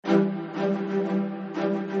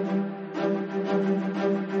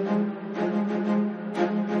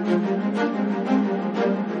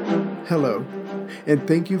Hello, and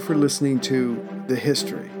thank you for listening to the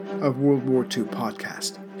History of World War II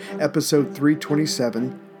podcast, episode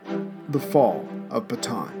 327, The Fall of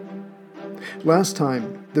Bataan. Last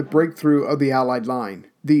time, the breakthrough of the Allied line,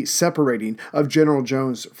 the separating of General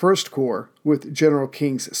Jones' 1st Corps with General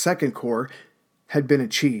King's 2nd Corps, had been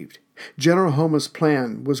achieved. General Homa's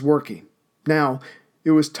plan was working. Now,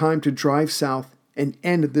 it was time to drive south and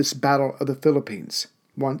end this Battle of the Philippines,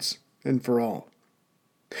 once and for all.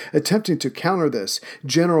 Attempting to counter this,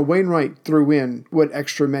 General Wainwright threw in what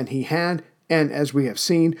extra men he had, and as we have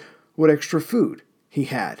seen, what extra food he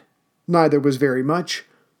had. Neither was very much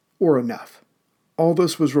or enough. All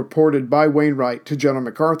this was reported by Wainwright to General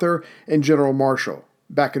MacArthur and General Marshall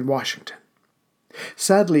back in Washington.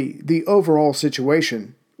 Sadly, the overall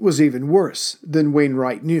situation was even worse than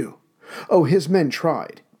Wainwright knew. Oh, his men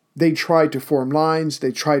tried. They tried to form lines,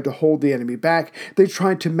 they tried to hold the enemy back, they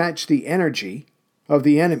tried to match the energy of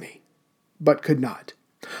the enemy, but could not.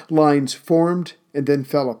 Lines formed and then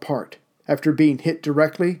fell apart after being hit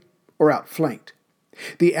directly or outflanked.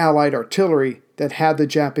 The Allied artillery that had the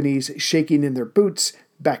Japanese shaking in their boots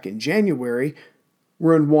back in January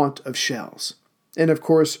were in want of shells. And of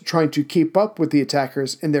course, trying to keep up with the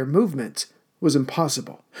attackers in their movements was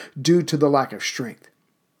impossible due to the lack of strength.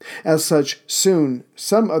 As such, soon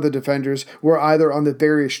some of the defenders were either on the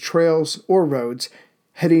various trails or roads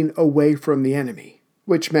heading away from the enemy,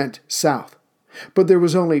 which meant south. But there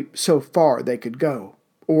was only so far they could go,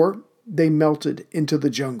 or they melted into the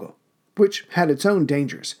jungle, which had its own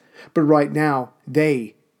dangers, but right now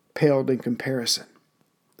they paled in comparison.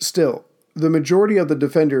 Still, the majority of the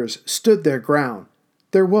defenders stood their ground.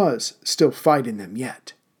 There was still fight in them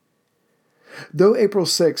yet. Though April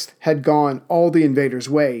 6th had gone all the invaders'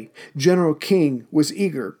 way, General King was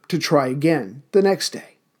eager to try again the next day.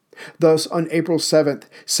 Thus, on April 7th,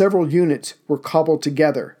 several units were cobbled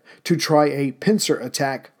together to try a pincer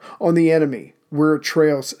attack on the enemy where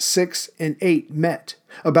trails 6 and 8 met,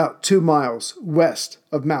 about 2 miles west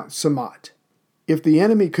of Mount Samat. If the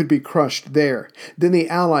enemy could be crushed there, then the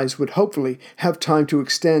Allies would hopefully have time to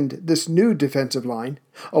extend this new defensive line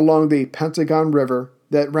along the Pentagon River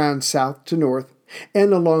that ran south to north,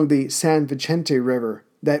 and along the San Vicente River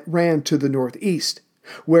that ran to the northeast,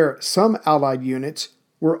 where some Allied units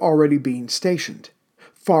were already being stationed.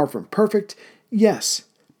 Far from perfect, yes,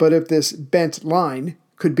 but if this bent line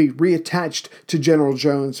could be reattached to General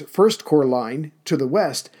Jones' 1st Corps line to the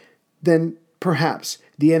west, then perhaps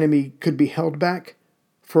the enemy could be held back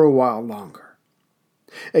for a while longer.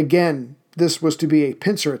 Again, this was to be a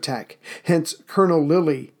pincer attack, hence Colonel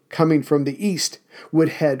Lilly, coming from the east, would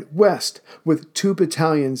head west with 2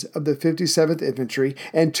 battalions of the 57th Infantry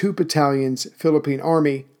and 2 battalions Philippine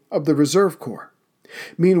Army of the Reserve Corps.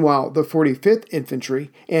 Meanwhile, the 45th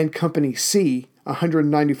Infantry and Company C,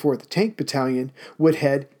 194th Tank Battalion, would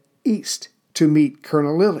head east to meet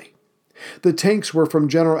Colonel Lilly. The tanks were from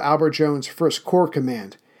General Albert Jones' 1st Corps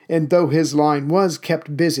Command, and though his line was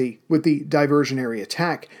kept busy with the diversionary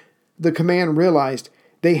attack, the command realized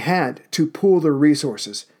they had to pool their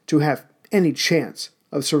resources to have any chance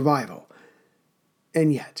of survival.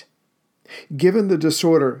 And yet, given the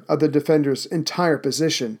disorder of the defenders' entire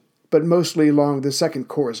position, but mostly along the 2nd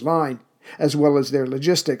Corps' line, as well as their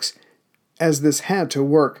logistics, as this had to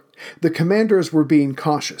work, the commanders were being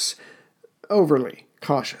cautious, overly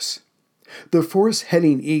cautious. The force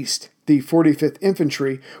heading east, the 45th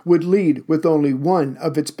Infantry, would lead with only 1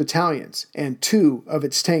 of its battalions and 2 of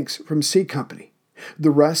its tanks from C Company. The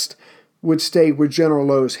rest would stay with General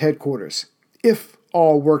Lowe's headquarters. If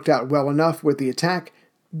all worked out well enough with the attack,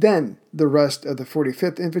 then the rest of the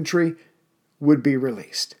 45th Infantry would be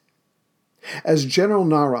released. As General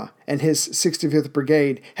Nara and his 65th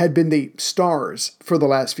Brigade had been the stars for the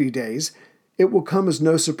last few days, it will come as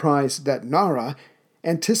no surprise that Nara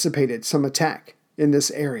anticipated some attack in this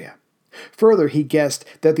area. Further, he guessed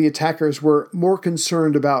that the attackers were more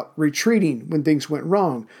concerned about retreating when things went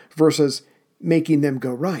wrong versus making them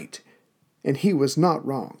go right, and he was not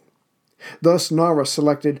wrong. Thus, Nara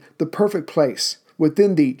selected the perfect place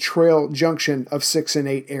within the trail junction of 6 and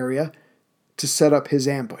 8 area to set up his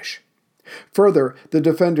ambush. Further, the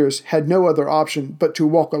defenders had no other option but to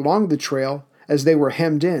walk along the trail as they were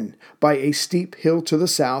hemmed in by a steep hill to the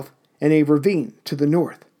south and a ravine to the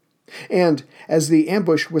north. And as the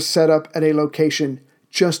ambush was set up at a location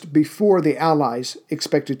just before the Allies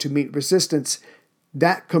expected to meet resistance,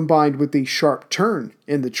 that combined with the sharp turn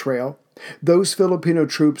in the trail, those Filipino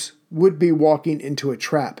troops would be walking into a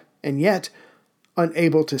trap, and yet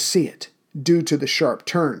unable to see it due to the sharp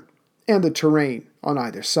turn and the terrain on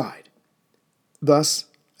either side. Thus,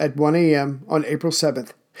 at 1 a.m. on April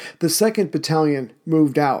 7th, the 2nd Battalion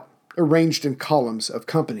moved out arranged in columns of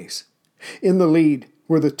companies. In the lead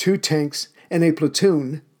were the 2 tanks and a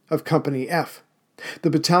platoon of Company F. The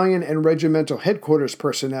battalion and regimental headquarters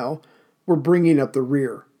personnel were bringing up the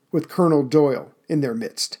rear, with Colonel Doyle in their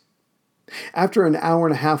midst. After an hour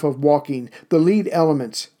and a half of walking, the lead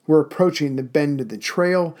elements were approaching the bend in the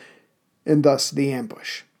trail, and thus the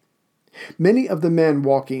ambush. Many of the men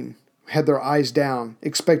walking had their eyes down,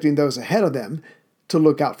 expecting those ahead of them to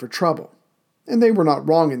look out for trouble. And they were not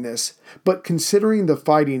wrong in this, but considering the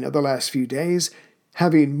fighting of the last few days,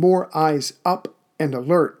 having more eyes up and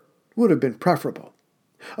alert would have been preferable.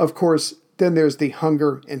 Of course, then there's the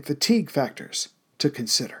hunger and fatigue factors to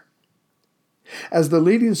consider. As the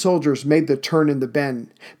leading soldiers made the turn in the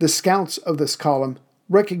bend, the scouts of this column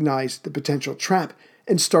recognized the potential trap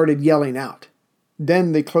and started yelling out.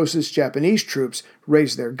 Then the closest Japanese troops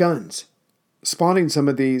raised their guns. Spotting some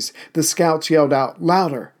of these, the scouts yelled out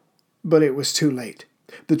louder, but it was too late.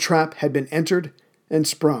 The trap had been entered and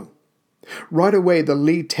sprung. Right away, the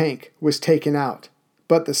lead tank was taken out,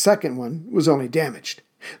 but the second one was only damaged.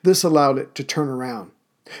 This allowed it to turn around.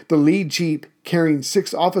 The lead jeep, carrying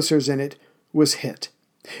 6 officers in it, was hit.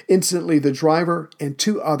 Instantly, the driver and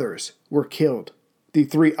 2 others were killed. The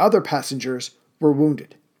 3 other passengers were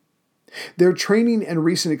wounded. Their training and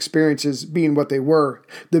recent experiences being what they were,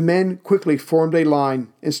 the men quickly formed a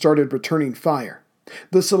line and started returning fire.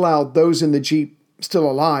 This allowed those in the jeep, still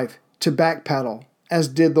alive, to backpedal, as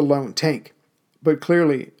did the lone tank. But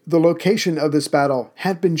clearly, the location of this battle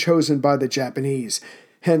had been chosen by the Japanese,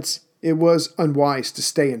 hence it was unwise to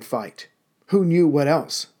stay and fight. Who knew what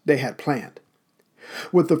else they had planned?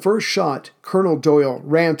 With the first shot, Colonel Doyle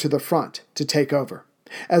ran to the front to take over.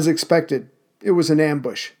 As expected, it was an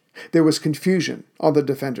ambush. There was confusion on the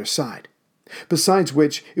defender's side. Besides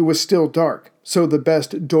which, it was still dark, so the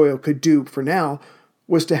best Doyle could do for now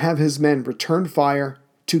was to have his men return fire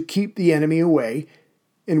to keep the enemy away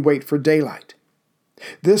and wait for daylight.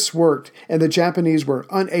 This worked, and the Japanese were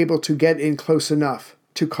unable to get in close enough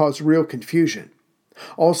to cause real confusion.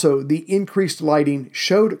 Also, the increased lighting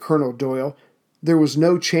showed Colonel Doyle there was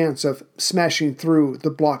no chance of smashing through the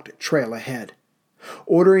blocked trail ahead.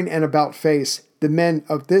 Ordering an about-face, the men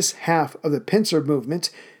of this half of the pincer movement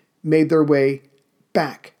made their way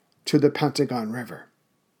back to the Pentagon River.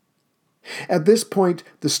 At this point,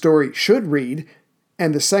 the story should read,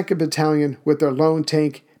 and the 2nd Battalion with their lone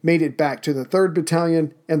tank made it back to the 3rd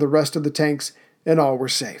Battalion and the rest of the tanks, and all were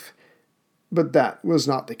safe. But that was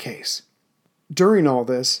not the case. During all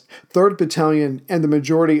this, 3rd Battalion and the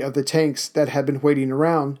majority of the tanks that had been waiting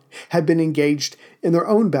around had been engaged in their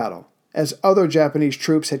own battle, as other Japanese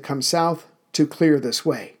troops had come south to clear this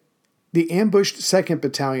way. The ambushed 2nd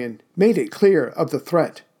Battalion made it clear of the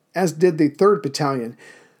threat, as did the 3rd Battalion,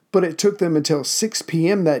 but it took them until 6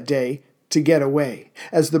 p.m. that day to get away,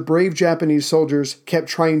 as the brave Japanese soldiers kept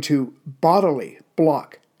trying to bodily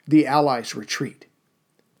block the Allies' retreat.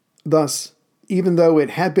 Thus, even though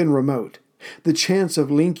it had been remote, the chance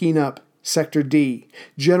of linking up Sector D,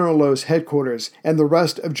 General Lowe's headquarters, and the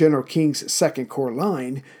rest of General King's 2nd Corps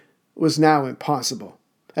line was now impossible.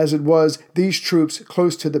 As it was, these troops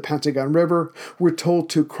close to the Pentagon River were told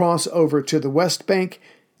to cross over to the West Bank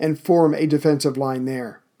and form a defensive line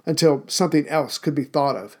there, until something else could be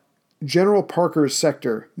thought of. General Parker's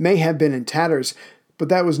sector may have been in tatters, but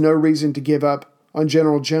that was no reason to give up on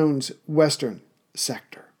General Jones' Western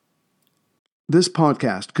sector. This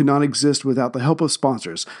podcast could not exist without the help of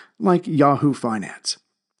sponsors like Yahoo Finance.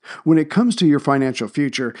 When it comes to your financial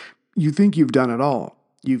future, you think you've done it all.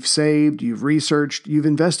 You've saved, you've researched, you've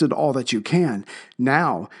invested all that you can.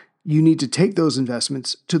 Now, you need to take those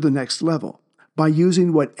investments to the next level by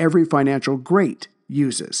using what every financial great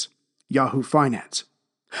uses, Yahoo Finance.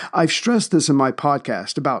 I've stressed this in my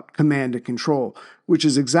podcast about command and control, which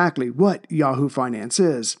is exactly what Yahoo Finance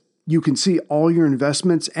is. You can see all your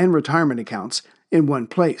investments and retirement accounts in one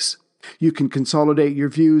place. You can consolidate your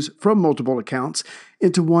views from multiple accounts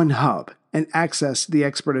into one hub and access the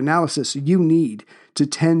expert analysis you need to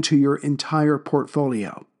tend to your entire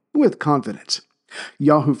portfolio with confidence.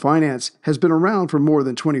 Yahoo Finance has been around for more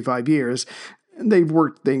than 25 years, and they've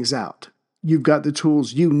worked things out. You've got the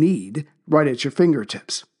tools you need right at your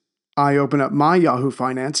fingertips. I open up my Yahoo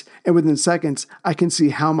Finance, and within seconds, I can see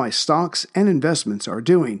how my stocks and investments are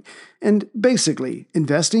doing. And basically,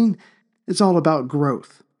 investing, it's all about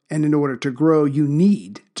growth. And in order to grow, you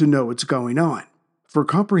need to know what's going on. For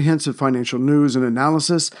comprehensive financial news and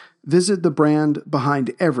analysis, visit the brand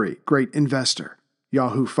behind every great investor,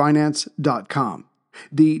 yahoofinance.com.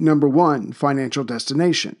 The #1 financial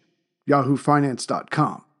destination,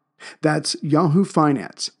 yahoofinance.com. That's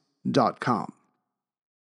yahoofinance.com.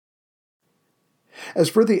 As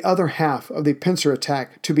for the other half of the pincer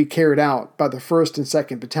attack to be carried out by the 1st and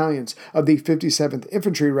 2nd Battalions of the 57th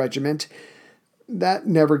Infantry Regiment, that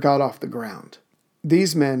never got off the ground.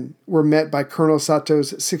 These men were met by Colonel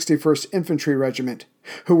Sato's 61st Infantry Regiment,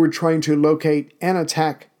 who were trying to locate and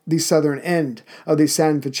attack the southern end of the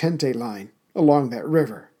San Vicente line along that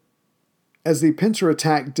river. As the pincer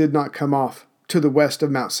attack did not come off to the west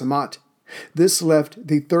of Mount Samat, this left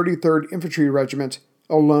the 33rd Infantry Regiment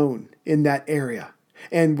alone in that area,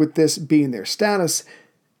 and with this being their status,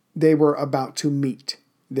 they were about to meet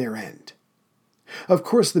their end. Of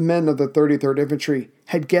course, the men of the 33rd Infantry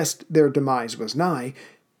had guessed their demise was nigh.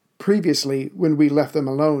 Previously, when we left them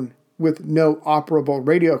alone with no operable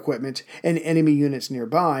radio equipment and enemy units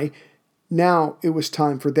nearby, now it was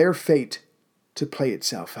time for their fate to play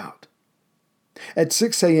itself out. At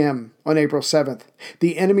 6 a.m. on April 7th,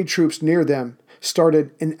 the enemy troops near them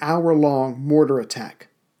started an hour-long mortar attack.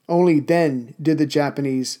 Only then did the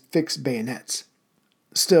Japanese fix bayonets.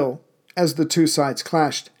 Still, as the two sides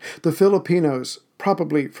clashed, the Filipinos,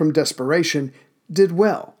 probably from desperation, did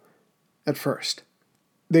well at first.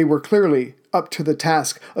 They were clearly up to the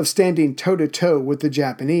task of standing toe-to-toe with the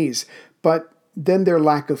Japanese, but then their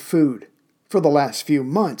lack of food, for the last few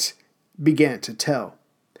months, began to tell.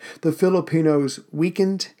 The Filipinos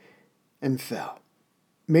weakened and fell.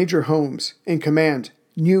 Major Holmes, in command,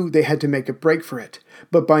 knew they had to make a break for it,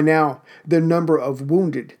 but by now their number of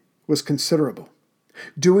wounded was considerable.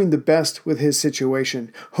 Doing the best with his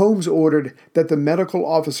situation, Holmes ordered that the medical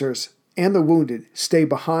officers and the wounded stay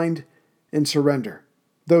behind and surrender.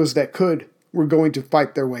 Those that could were going to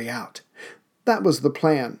fight their way out. That was the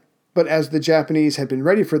plan, but as the Japanese had been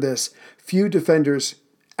ready for this, few defenders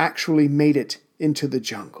actually made it into the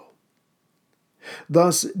jungle.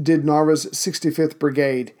 Thus did Nara's 65th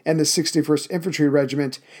Brigade and the 61st Infantry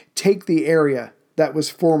Regiment take the area that was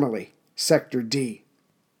formerly Sector D.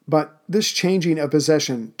 But this changing of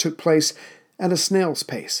possession took place at a snail's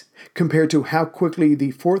pace compared to how quickly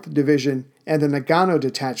the 4th Division and the Nagano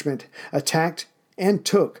Detachment attacked and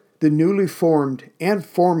took the newly formed and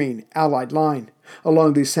forming Allied line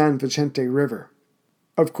along the San Vicente River.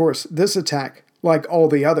 Of course, this attack, like all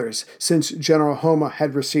the others, since General Homa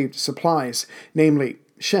had received supplies, namely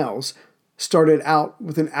shells, started out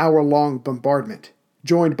with an hour-long bombardment,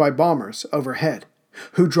 joined by bombers overhead,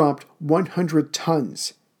 who dropped 100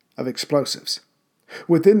 tons of explosives.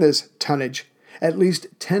 Within this tonnage, at least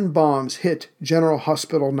 10 bombs hit General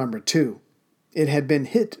Hospital No. 2. It had been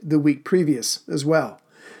hit the week previous as well.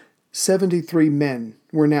 73 men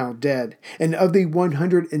were now dead, and of the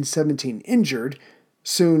 117 injured,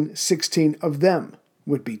 soon 16 of them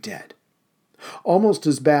would be dead. Almost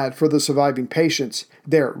as bad for the surviving patients,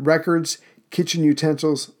 their records, kitchen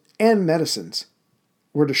utensils, and medicines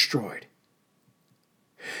were destroyed.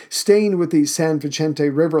 Staying with the San Vicente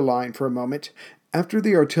River line for a moment, after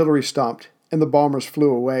the artillery stopped and the bombers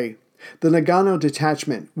flew away, the Nagano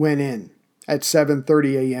detachment went in at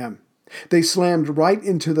 7:30 a.m. They slammed right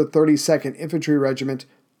into the 32nd Infantry Regiment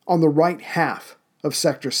on the right half of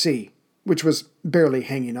Sector C, which was barely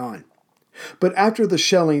hanging on. But after the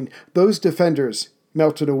shelling, those defenders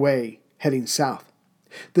melted away, heading south.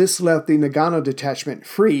 This left the Nagano detachment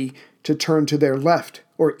free to turn to their left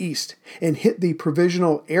or east and hit the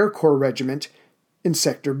Provisional Air Corps Regiment in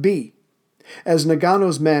Sector B. As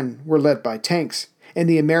Nagano's men were led by tanks, and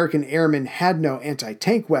the American airmen had no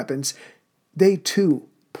anti-tank weapons, they too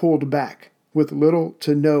pulled back with little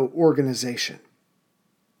to no organization.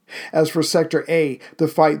 As for Sector A, the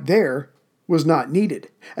fight there was not needed,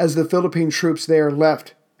 as the Philippine troops there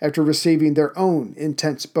left after receiving their own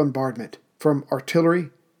intense bombardment from artillery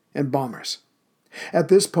and bombers. At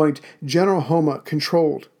this point, General Homa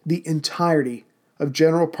controlled the entirety of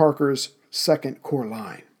General Parker's 2nd Corps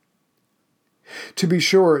line. To be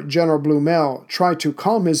sure, General Blumel tried to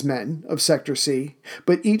calm his men of Sector C,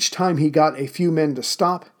 but each time he got a few men to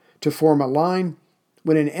stop, to form a line,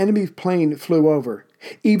 when an enemy plane flew over,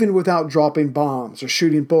 even without dropping bombs or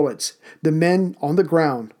shooting bullets, the men on the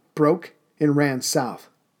ground broke and ran south.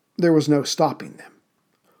 There was no stopping them.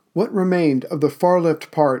 What remained of the far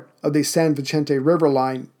left part of the San Vicente River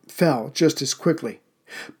line fell just as quickly,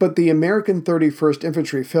 but the American 31st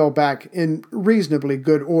Infantry fell back in reasonably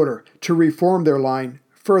good order to reform their line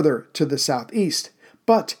further to the southeast,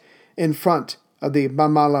 but in front of the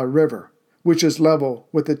Mamala River, which is level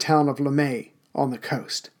with the town of Lemay on the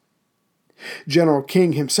coast. General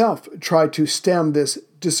King himself tried to stem this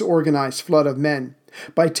disorganized flood of men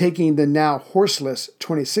by taking the now horseless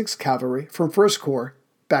 26th Cavalry from 1st Corps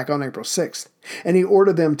back on April 6th, and he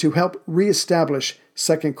ordered them to help reestablish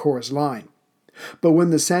 2nd Corps' line. But when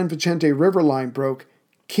the San Vicente River line broke,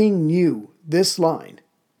 King knew This line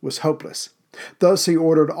was hopeless. Thus he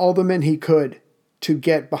ordered all the men he could to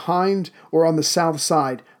get behind or on the south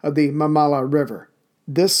side of the Mamala River.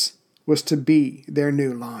 This was to be their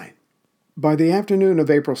new line. By the afternoon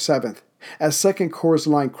of April 7th, as Second Corps'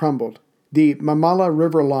 line crumbled, the Mamala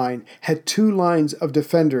River line had 2 lines of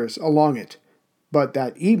defenders along it. But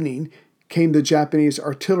that evening came the Japanese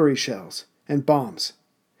artillery shells and bombs.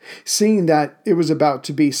 Seeing that it was about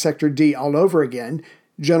to be Sector D all over again,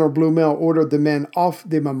 General Blumel ordered the men off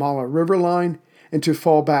the Mamala River line and to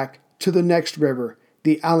fall back to the next river,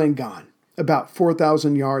 the Alingan, about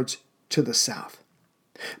 4,000 yards to the south.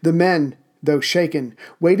 The men, though shaken,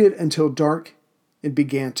 waited until dark and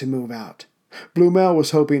began to move out. Blumel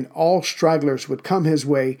was hoping all stragglers would come his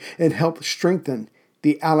way and help strengthen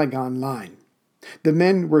the Alingan line. The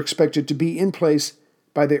men were expected to be in place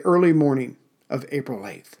by the early morning of April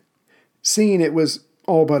 8th. Seeing it was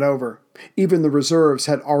all but over, even the reserves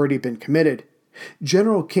had already been committed,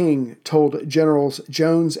 General King told Generals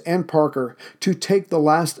Jones and Parker to take the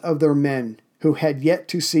last of their men who had yet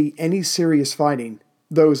to see any serious fighting,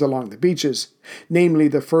 those along the beaches, namely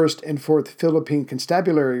the 1st and 4th Philippine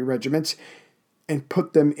Constabulary Regiments, and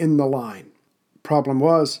put them in the line. Problem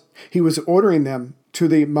was, he was ordering them to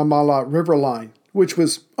the Mamala River line, which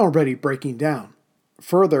was already breaking down.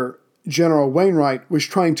 Further, General Wainwright was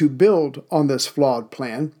trying to build on this flawed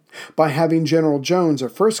plan by having General Jones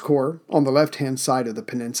of 1st Corps on the left-hand side of the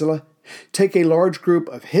peninsula take a large group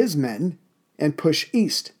of his men and push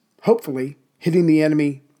east, hopefully hitting the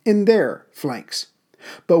enemy in their flanks.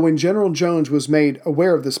 But when General Jones was made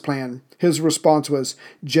aware of this plan, his response was,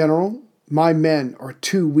 "General, my men are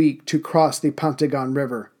too weak to cross the Pantagon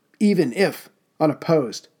River, even if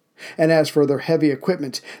unopposed. And as for their heavy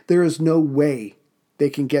equipment, there is no way they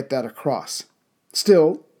can get that across."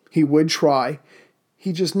 Still, he would try.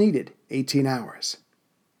 He just needed 18 hours.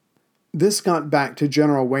 This got back to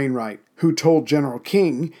General Wainwright, who told General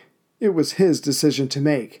King it was his decision to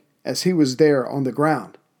make, as he was there on the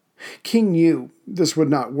ground. King knew this would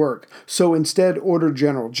not work, so instead ordered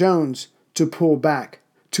General Jones to pull back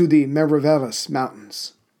to the Mariveles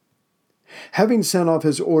Mountains. Having sent off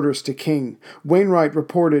his orders to King, Wainwright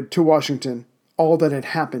reported to Washington all that had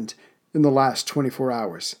happened in the last 24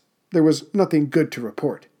 hours. There was nothing good to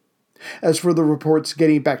report. As for the reports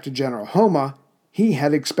getting back to General Homa, he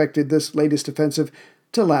had expected this latest offensive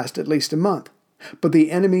to last at least a month, but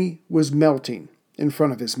the enemy was melting in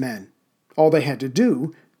front of his men. All they had to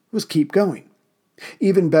do was keep going.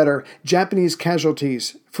 Even better, Japanese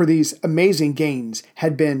casualties for these amazing gains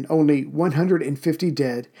had been only 150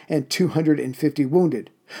 dead and 250 wounded,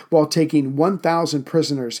 while taking 1,000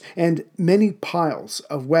 prisoners and many piles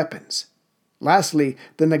of weapons. Lastly,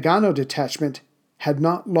 the Nagano detachment had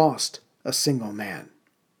not lost a single man.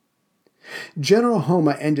 General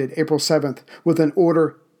Homa ended April 7th with an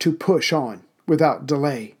order to push on without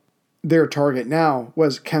delay. Their target now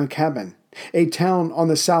was Kankaban, a town on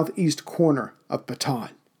the southeast corner of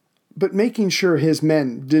Bataan. But making sure his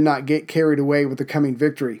men did not get carried away with the coming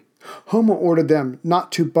victory, Homa ordered them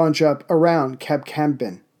not to bunch up around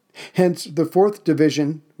Kabkamben. Hence, the 4th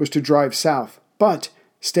Division was to drive south, but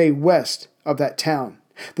stay west of that town.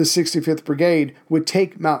 The 65th Brigade would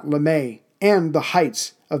take Mount Lemay and the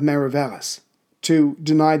heights of Mariveles to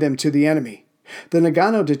deny them to the enemy. The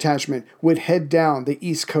Nagano detachment would head down the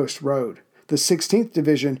East Coast Road. The 16th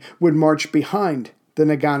Division would march behind the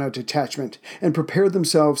Nagano detachment and prepare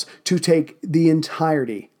themselves to take the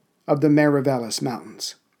entirety of the Mariveles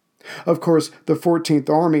Mountains. Of course, the 14th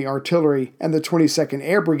Army Artillery and the 22nd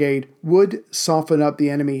Air Brigade would soften up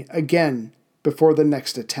the enemy again before the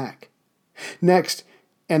next attack. Next,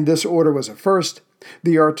 and this order was a first,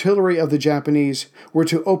 the artillery of the Japanese were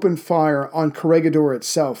to open fire on Corregidor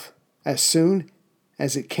itself as soon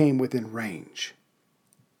as it came within range.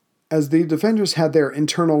 As the defenders had their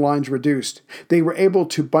internal lines reduced, they were able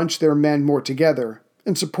to bunch their men more together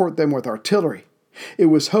and support them with artillery. It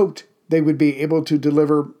was hoped they would be able to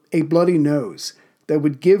deliver a bloody nose that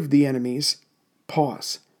would give the enemies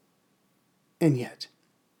pause. And yet,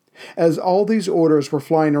 as all these orders were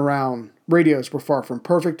flying around, radios were far from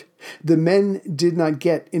perfect, the men did not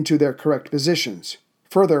get into their correct positions.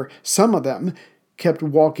 Further, some of them kept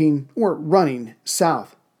walking or running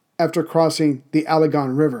south after crossing the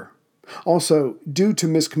Alingan River. Also, due to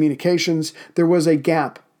miscommunications, there was a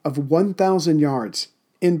gap of 1,000 yards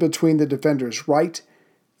in between the defenders' right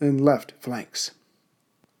and left flanks.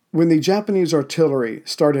 When the Japanese artillery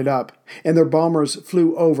started up and their bombers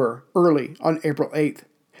flew over early on April 8th,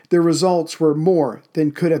 their results were more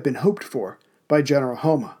than could have been hoped for by General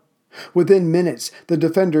Homa. Within minutes, the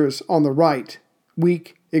defenders on the right,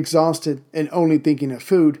 weak exhausted and only thinking of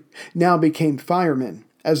food, now became firemen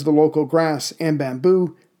as the local grass and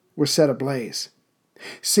bamboo were set ablaze.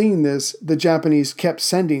 Seeing this, the Japanese kept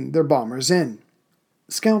sending their bombers in.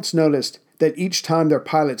 Scouts noticed that each time their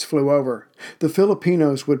pilots flew over, the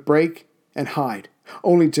Filipinos would break and hide,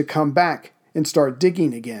 only to come back and start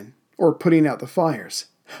digging again or putting out the fires.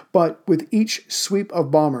 But with each sweep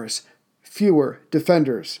of bombers, fewer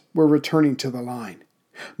defenders were returning to the line.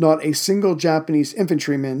 Not a single Japanese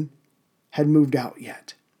infantryman had moved out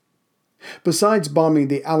yet. Besides bombing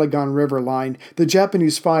the Alagon River line, the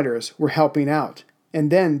Japanese fighters were helping out,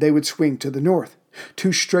 and then they would swing to the north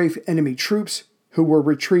to strafe enemy troops who were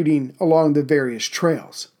retreating along the various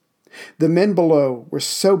trails. The men below were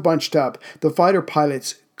so bunched up, the fighter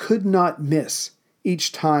pilots could not miss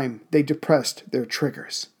each time they depressed their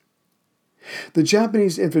triggers. The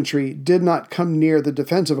Japanese infantry did not come near the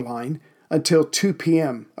defensive line until 2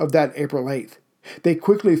 p.m. of that April 8th. They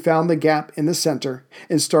quickly found the gap in the center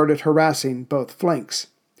and started harassing both flanks.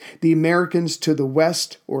 The Americans to the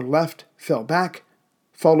west or left fell back,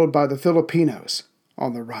 followed by the Filipinos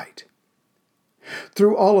on the right.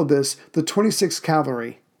 Through all of this, the 26th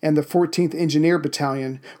Cavalry and the 14th Engineer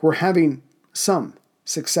Battalion were having some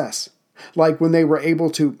success, like when they were able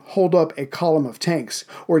to hold up a column of tanks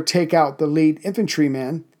or take out the lead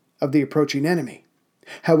infantryman of the approaching enemy.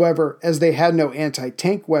 However, as they had no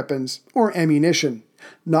anti-tank weapons or ammunition,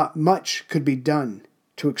 not much could be done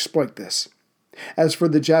to exploit this. As for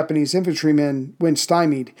the Japanese infantrymen, when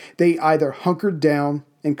stymied, they either hunkered down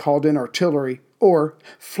and called in artillery or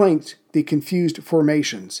flanked the confused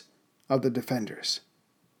formations of the defenders.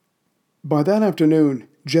 By that afternoon,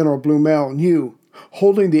 General Blumel knew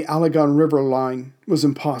holding the Alagon River line was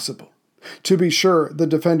impossible. To be sure, the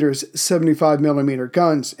defenders' 75mm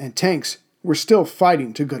guns and tanks were still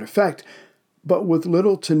fighting to good effect, but with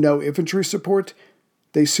little to no infantry support,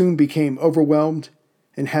 they soon became overwhelmed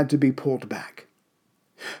and had to be pulled back.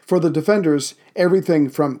 For the defenders, everything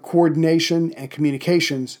from coordination and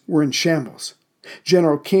communications were in shambles.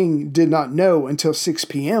 General King did not know until 6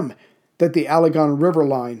 p.m. that the Alagon River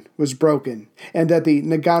line was broken and that the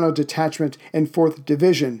Nagano Detachment and 4th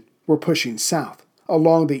Division were pushing south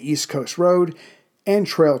along the East Coast Road and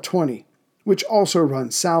Trail 20, which also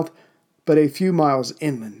runs south but a few miles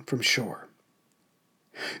inland from shore.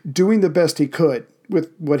 Doing the best he could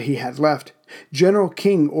with what he had left, General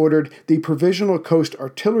King ordered the Provisional Coast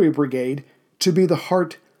Artillery Brigade to be the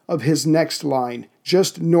heart of his next line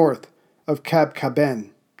just north of Cab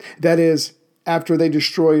Caben. That is, after they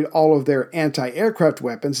destroyed all of their anti-aircraft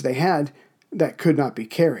weapons they had that could not be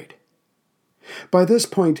carried. By this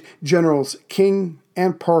point, Generals King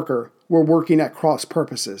and Parker were working at cross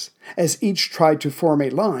purposes, as each tried to form a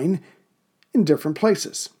line in different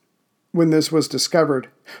places. When this was discovered,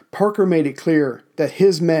 Parker made it clear that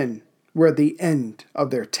his men were at the end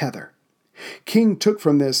of their tether. King took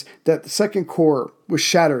from this that the Second Corps was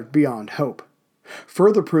shattered beyond hope.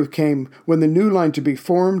 Further proof came when the new line to be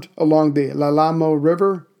formed along the Lalamo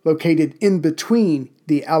River, located in between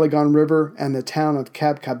the Alagon River and the town of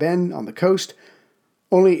Cab Caben on the coast,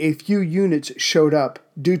 only a few units showed up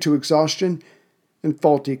due to exhaustion and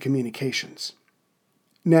faulty communications.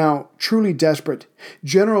 Now, truly desperate,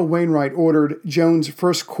 General Wainwright ordered Jones'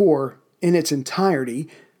 First Corps in its entirety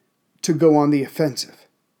to go on the offensive.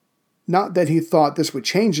 Not that he thought this would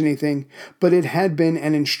change anything, but it had been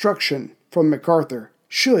an instruction from MacArthur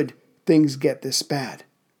should things get this bad.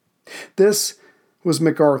 This was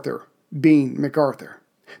MacArthur being MacArthur.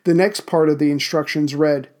 The next part of the instructions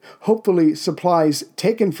read, hopefully supplies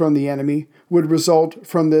taken from the enemy would result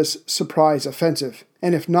from this surprise offensive,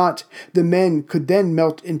 and if not, the men could then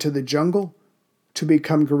melt into the jungle to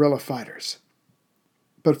become guerrilla fighters.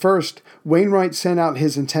 But first, Wainwright sent out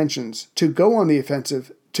his intentions to go on the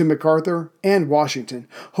offensive to MacArthur and Washington,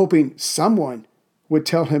 hoping someone would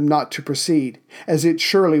tell him not to proceed, as it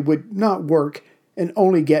surely would not work and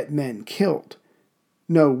only get men killed.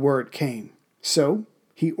 No word came, so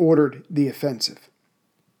he ordered the offensive.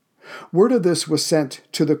 Word of this was sent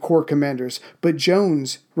to the Corps commanders, but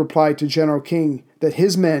Jones replied to General King that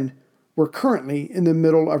his men were currently in the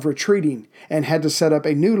middle of retreating and had to set up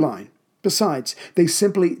a new line. Besides, they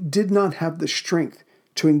simply did not have the strength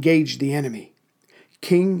to engage the enemy.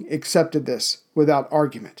 King accepted this without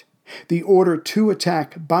argument. The order to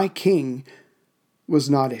attack by King was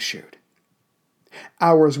not issued.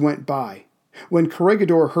 Hours went by. When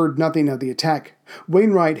Corregidor heard nothing of the attack,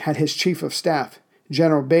 Wainwright had his chief of staff,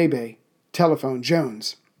 General Bebe, telephone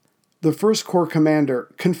Jones. The First Corps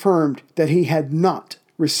commander confirmed that he had not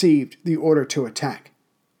received the order to attack.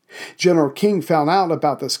 General King found out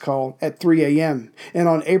about this call at 3 a.m. and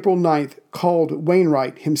on April 9th called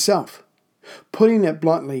Wainwright himself. Putting it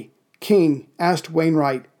bluntly, King asked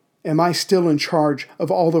Wainwright, "Am I still in charge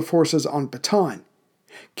of all the forces on Bataan?"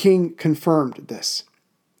 King confirmed this.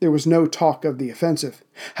 There was no talk of the offensive.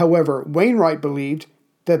 However, Wainwright believed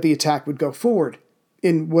that the attack would go forward,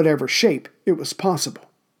 in whatever shape it was possible.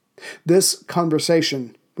 This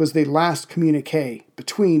conversation was the last communique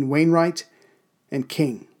between Wainwright and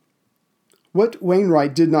King. What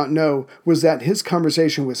Wainwright did not know was that his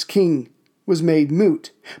conversation with King was made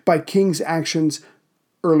moot by King's actions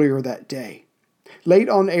earlier that day. Late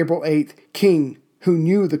on April 8th, King, who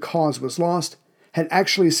knew the cause was lost, had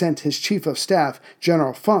actually sent his chief of staff,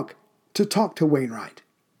 General Funk, to talk to Wainwright.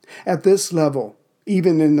 At this level,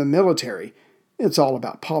 even in the military, it's all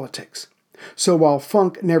about politics. So while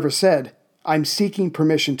Funk never said, "I'm seeking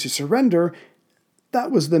permission to surrender,"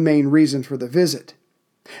 that was the main reason for the visit.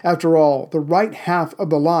 After all, the right half of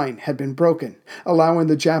the line had been broken, allowing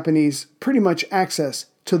the Japanese pretty much access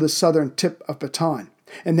to the southern tip of Bataan,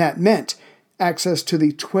 and that meant access to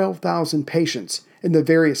the 12,000 patients in the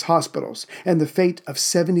various hospitals and the fate of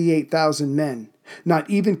 78,000 men, not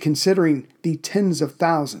even considering the tens of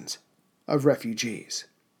thousands of refugees.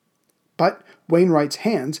 But Wainwright's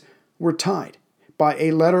hands were tied by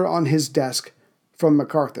a letter on his desk from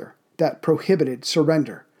MacArthur that prohibited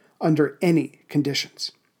surrender under any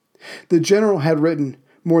conditions. The general had written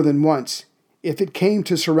more than once, if it came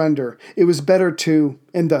to surrender, it was better to,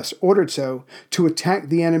 and thus ordered so, to attack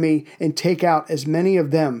the enemy and take out as many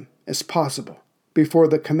of them as possible before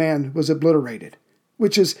the command was obliterated,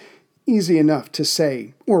 which is easy enough to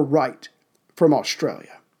say or write from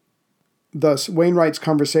Australia. Thus, Wainwright's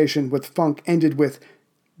conversation with Funk ended with,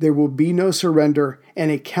 there will be no surrender,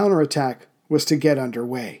 and a counterattack was to get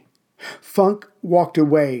underway. Funk walked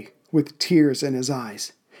away with tears in his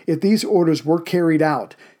eyes. If these orders were carried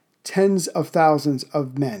out, tens of thousands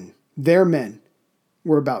of men, their men,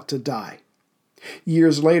 were about to die.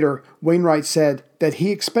 Years later, Wainwright said that he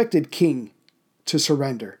expected King to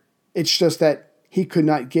surrender. It's just that he could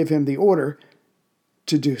not give him the order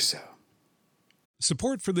to do so.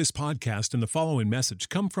 Support for this podcast and the following message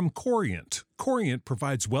come from Corient. Corient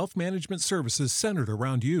provides wealth management services centered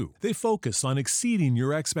around you. They focus on exceeding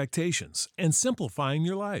your expectations and simplifying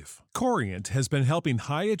your life. Corient has been helping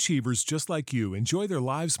high achievers just like you enjoy their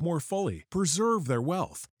lives more fully, preserve their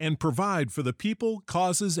wealth, and provide for the people,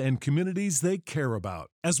 causes, and communities they care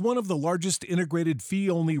about. As one of the largest integrated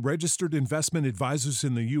fee-only registered investment advisors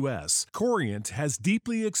in the U.S., Corient has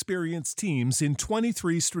deeply experienced teams in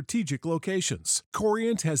 23 strategic locations.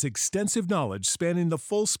 Corient has extensive knowledge spanning the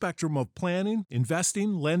full spectrum of planning,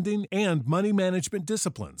 investing, lending, and money management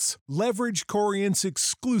disciplines. Leverage Corient's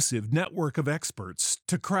exclusive network of experts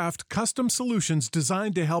to craft custom solutions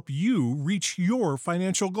designed to help you reach your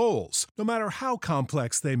financial goals, no matter how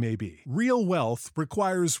complex they may be. Real wealth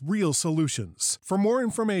requires real solutions. For more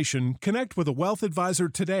information, connect with a wealth advisor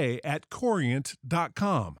today at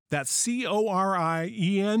Corient.com. That's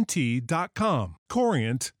Corient.com.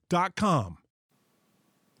 Corient.com.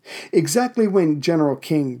 Exactly when General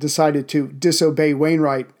King decided to disobey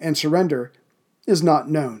Wainwright and surrender is not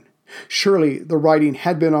known. Surely the writing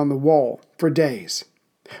had been on the wall for days.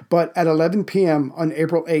 But at 11 p.m. on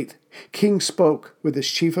April 8th, King spoke with his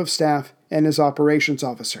chief of staff and his operations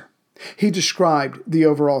officer. He described the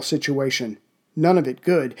overall situation, none of it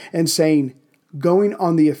good, and saying going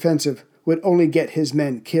on the offensive would only get his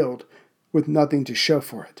men killed, with nothing to show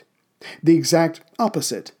for it. The exact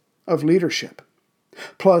opposite of leadership.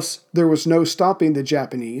 Plus, there was no stopping the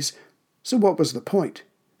Japanese, so what was the point?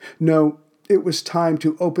 No, it was time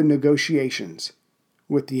to open negotiations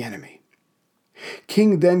with the enemy.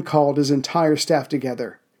 King then called his entire staff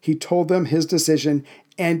together. He told them his decision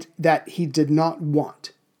and that he did not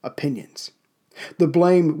want opinions. The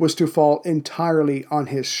blame was to fall entirely on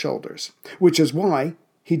his shoulders, which is why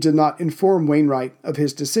he did not inform Wainwright of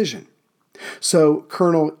his decision. So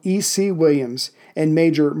Colonel E.C. Williams and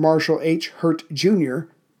Major Marshall H. Hurt Jr.,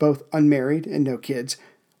 both unmarried and no kids,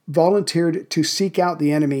 volunteered to seek out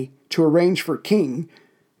the enemy to arrange for King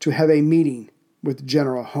to have a meeting with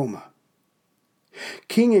General Homa.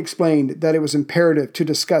 King explained that it was imperative to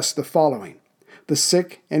discuss the following: the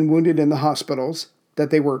sick and wounded in the hospitals, that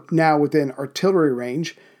they were now within artillery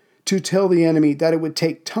range, to tell the enemy that it would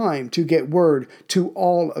take time to get word to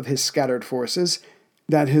all of his scattered forces,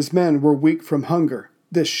 that his men were weak from hunger.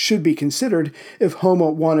 This should be considered if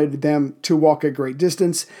Homa wanted them to walk a great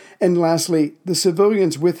distance, and lastly, the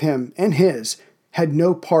civilians with him and his had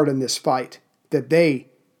no part in this fight, that they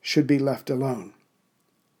should be left alone.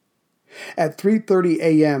 At 3:30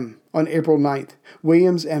 a.m. on April 9th,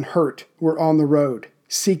 Williams and Hurt were on the road,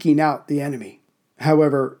 seeking out the enemy.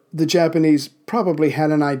 However, the Japanese probably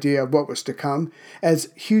had an idea of what was to come,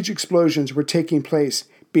 as huge explosions were taking place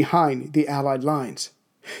behind the Allied lines.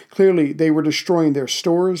 Clearly, they were destroying their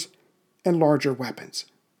stores and larger weapons.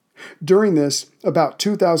 During this, about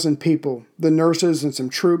 2,000 people, the nurses and some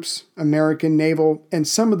troops, American naval, and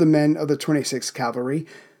some of the men of the 26th Cavalry,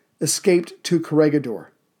 escaped to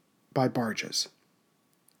Corregidor by barges.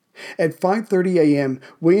 At 5:30 a.m.,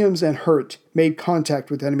 Williams and Hurt made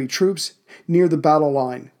contact with enemy troops near the battle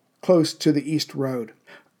line, close to the East Road.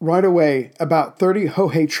 Right away, about 30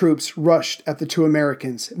 Hohe troops rushed at the two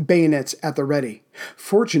Americans, bayonets at the ready.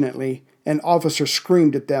 Fortunately, an officer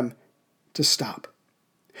screamed at them to stop.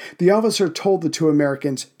 The officer told the two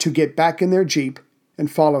Americans to get back in their jeep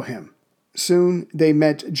and follow him. Soon they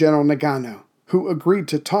met General Nagano, who agreed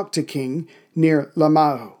to talk to King near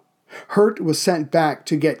Lamao. Hurt was sent back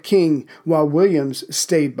to get King while Williams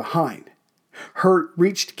stayed behind. Hurt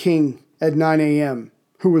reached King at 9 a.m.,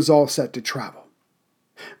 who was all set to travel.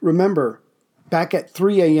 Remember, back at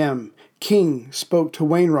 3 a.m., King spoke to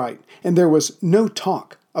Wainwright, and there was no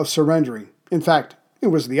talk of surrendering. In fact, it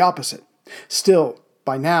was the opposite. Still,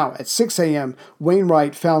 by now, at 6 a.m.,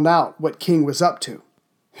 Wainwright found out what King was up to.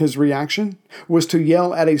 His reaction was to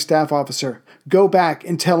yell at a staff officer, "Go back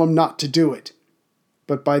and tell him not to do it."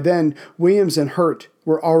 But by then, Williams and Hurt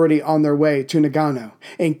were already on their way to Nagano,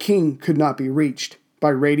 and King could not be reached by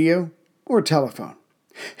radio or telephone.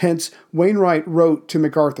 Hence, Wainwright wrote to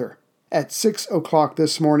MacArthur, "At 6 o'clock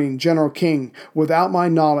this morning, General King, without my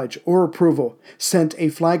knowledge or approval, sent a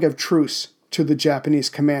flag of truce to the Japanese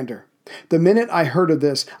commander. The minute I heard of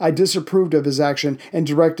this, I disapproved of his action and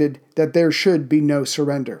directed that there should be no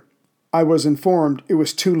surrender. I was informed it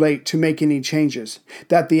was too late to make any changes,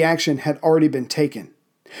 that the action had already been taken.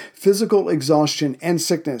 Physical exhaustion and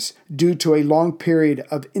sickness due to a long period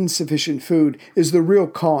of insufficient food is the real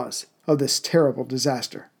cause of this terrible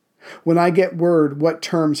disaster. When I get word what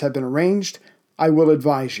terms have been arranged, I will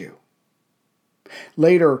advise you."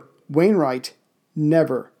 Later, Wainwright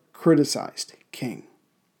never criticized King.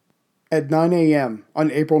 At 9 a.m.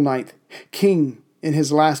 on April 9th, King, in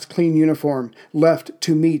his last clean uniform, left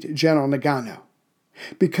to meet General Nagano.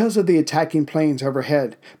 Because of the attacking planes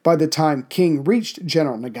overhead, by the time King reached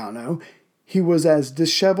General Nagano, he was as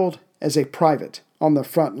disheveled as a private on the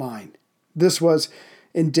front line. This was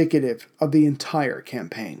indicative of the entire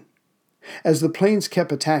campaign. As the planes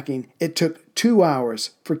kept attacking, it took 2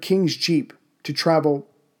 hours for King's jeep to travel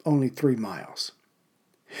only 3 miles.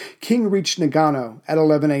 King reached Nagano at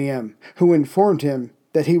 11 a.m., who informed him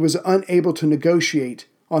that he was unable to negotiate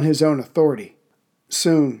on his own authority.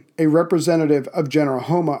 Soon, a representative of General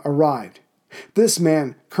Homa arrived. This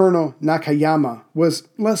man, Colonel Nakayama, was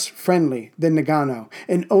less friendly than Nagano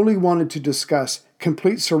and only wanted to discuss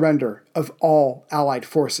complete surrender of all Allied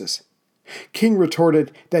forces. King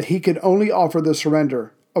retorted that he could only offer the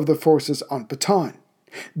surrender of the forces on Bataan.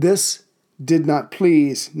 This did not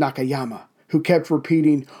please Nakayama, who kept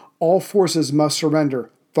repeating, "All forces must surrender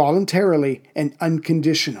voluntarily and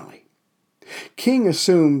unconditionally." King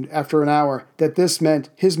assumed after an hour that this meant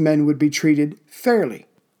his men would be treated fairly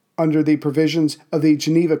under the provisions of the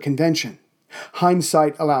Geneva Convention.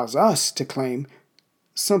 Hindsight allows us to claim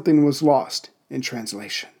something was lost in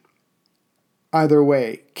translation. Either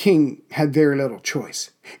way, King had very little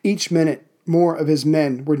choice. Each minute, more of his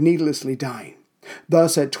men were needlessly dying.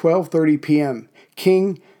 Thus, at 12:30 p.m.,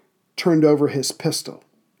 King turned over his pistol.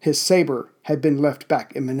 His saber had been left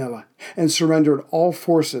back in Manila, and surrendered all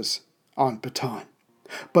forces on Bataan.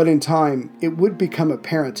 But in time, it would become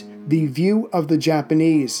apparent the view of the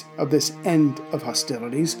Japanese of this end of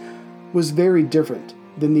hostilities was very different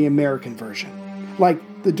than the American version, like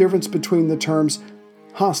the difference between the terms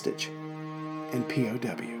hostage and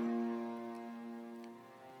POW.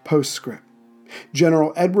 Postscript.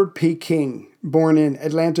 General Edward P. King, born in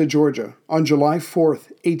Atlanta, Georgia, on July 4,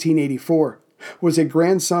 1884, was a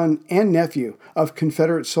grandson and nephew of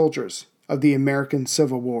Confederate soldiers of the American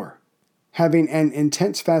Civil War. Having an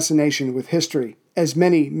intense fascination with history, as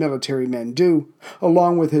many military men do,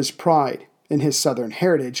 along with his pride in his Southern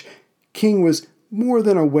heritage, King was more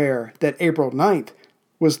than aware that April 9th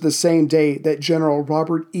was the same day that General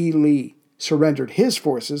Robert E. Lee surrendered his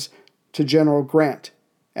forces to General Grant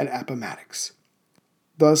at Appomattox.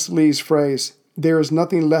 Thus Lee's phrase, "There is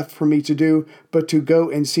nothing left for me to do but to go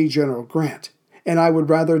and see General Grant, and I would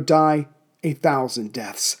rather die 1,000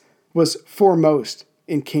 deaths," was foremost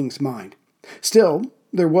in King's mind. Still,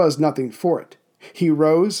 there was nothing for it. He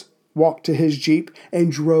rose, walked to his jeep,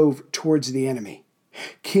 and drove towards the enemy.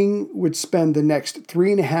 King would spend the next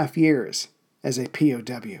 3.5 years as a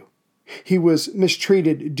POW. He was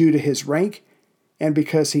mistreated due to his rank and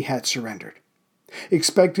because he had surrendered.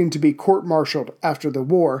 Expecting to be court-martialed after the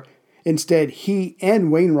war, instead he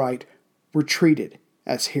and Wainwright were treated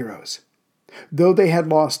as heroes. Though they had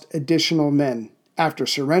lost additional men after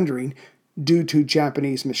surrendering due to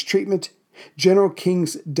Japanese mistreatment, General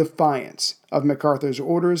King's defiance of MacArthur's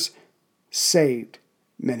orders saved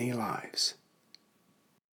many lives.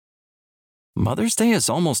 Mother's Day is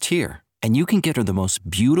almost here, and you can get her the most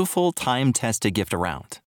beautiful time-tested gift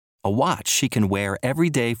around. A watch she can wear every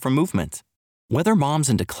day from Movement. Whether mom's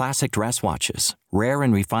into classic dress watches, rare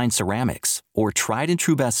and refined ceramics, or tried and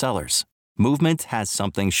true bestsellers, Movement has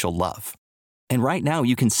something she'll love. And right now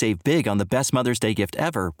you can save big on the best Mother's Day gift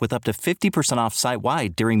ever with up to 50% off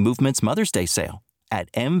site-wide during Movement's Mother's Day sale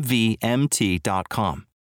at mvmt.com.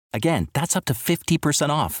 Again, that's up to 50%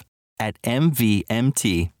 off at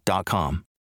mvmt.com.